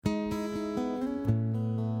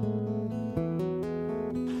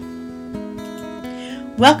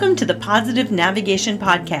Welcome to the Positive Navigation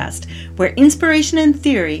Podcast, where inspiration and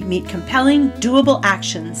theory meet compelling, doable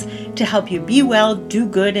actions to help you be well, do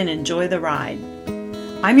good, and enjoy the ride.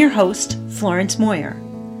 I'm your host, Florence Moyer.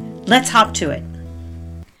 Let's hop to it.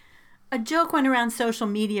 A joke went around social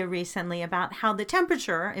media recently about how the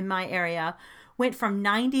temperature in my area went from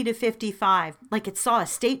 90 to 55, like it saw a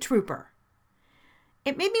state trooper.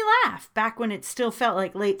 It made me laugh back when it still felt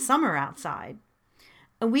like late summer outside.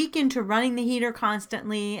 A week into running the heater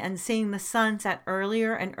constantly and seeing the sun set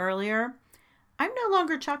earlier and earlier, I'm no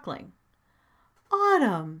longer chuckling.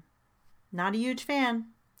 Autumn. Not a huge fan.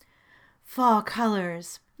 Fall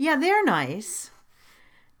colors. Yeah, they're nice.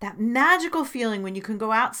 That magical feeling when you can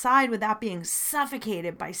go outside without being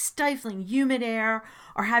suffocated by stifling humid air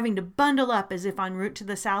or having to bundle up as if en route to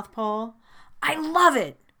the South Pole. I love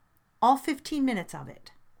it. All 15 minutes of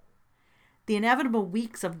it. The inevitable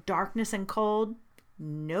weeks of darkness and cold.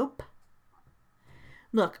 Nope.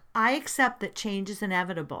 Look, I accept that change is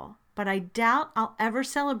inevitable, but I doubt I'll ever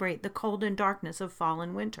celebrate the cold and darkness of fall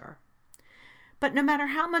and winter. But no matter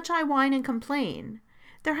how much I whine and complain,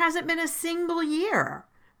 there hasn't been a single year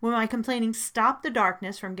when my complaining stopped the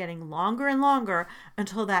darkness from getting longer and longer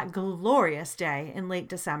until that glorious day in late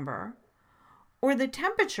December, or the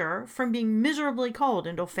temperature from being miserably cold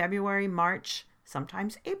until February, March,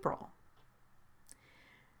 sometimes April.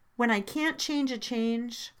 When I can't change a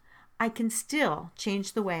change, I can still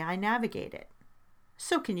change the way I navigate it.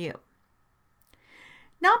 So can you.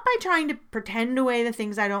 Not by trying to pretend away the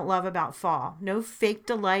things I don't love about fall. No fake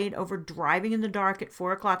delight over driving in the dark at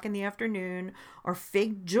 4 o'clock in the afternoon or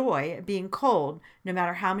fake joy at being cold, no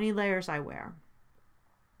matter how many layers I wear.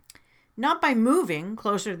 Not by moving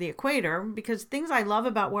closer to the equator, because things I love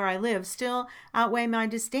about where I live still outweigh my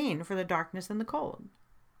disdain for the darkness and the cold.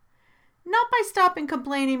 Not by stopping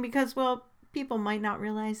complaining because, well, people might not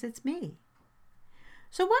realize it's me.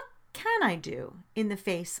 So what can I do in the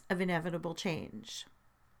face of inevitable change?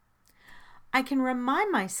 I can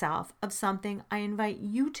remind myself of something I invite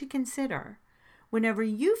you to consider whenever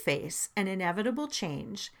you face an inevitable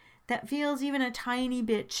change that feels even a tiny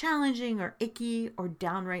bit challenging or icky or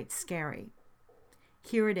downright scary.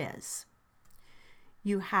 Here it is.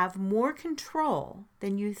 You have more control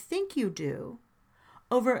than you think you do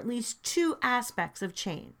over at least two aspects of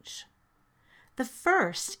change. The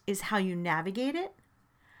first is how you navigate it,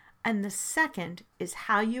 and the second is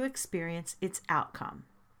how you experience its outcome.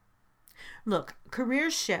 Look,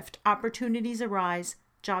 careers shift, opportunities arise,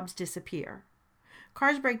 jobs disappear.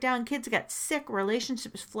 Cars break down, kids get sick,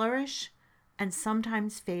 relationships flourish, and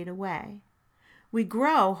sometimes fade away. We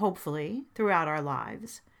grow, hopefully, throughout our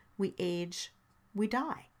lives. We age, we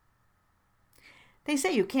die. They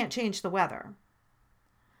say you can't change the weather.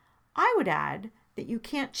 I would add that you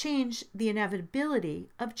can't change the inevitability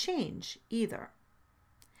of change either.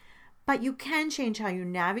 But you can change how you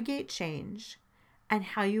navigate change and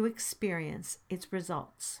how you experience its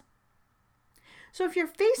results. So if you're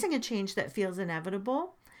facing a change that feels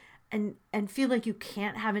inevitable and feel like you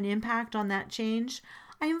can't have an impact on that change,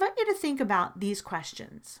 I invite you to think about these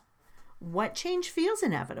questions. What change feels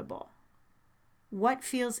inevitable? What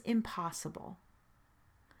feels impossible?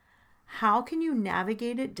 How can you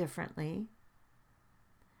navigate it differently?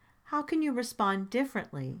 How can you respond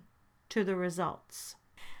differently to the results?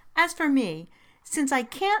 As for me, since I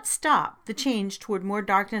can't stop the change toward more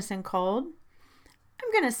darkness and cold,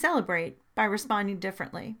 I'm going to celebrate by responding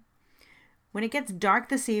differently. When it gets dark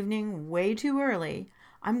this evening, way too early,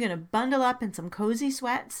 I'm going to bundle up in some cozy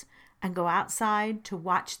sweats and go outside to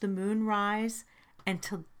watch the moon rise and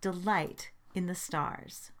to delight in the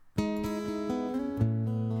stars.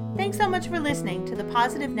 Thanks so much for listening to the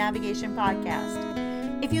Positive Navigation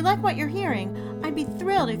Podcast. If you like what you're hearing, I'd be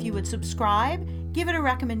thrilled if you would subscribe, give it a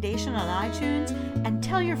recommendation on iTunes, and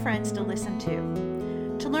tell your friends to listen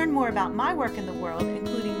too. To learn more about my work in the world,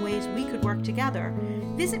 including ways we could work together,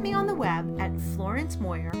 visit me on the web at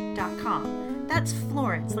florencemoyer.com. That's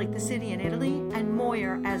Florence, like the city in Italy, and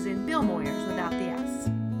Moyer as in Bill Moyers without the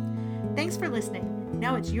S. Thanks for listening.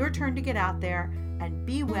 Now it's your turn to get out there and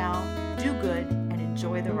be well, do good, and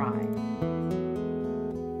enjoy the ride.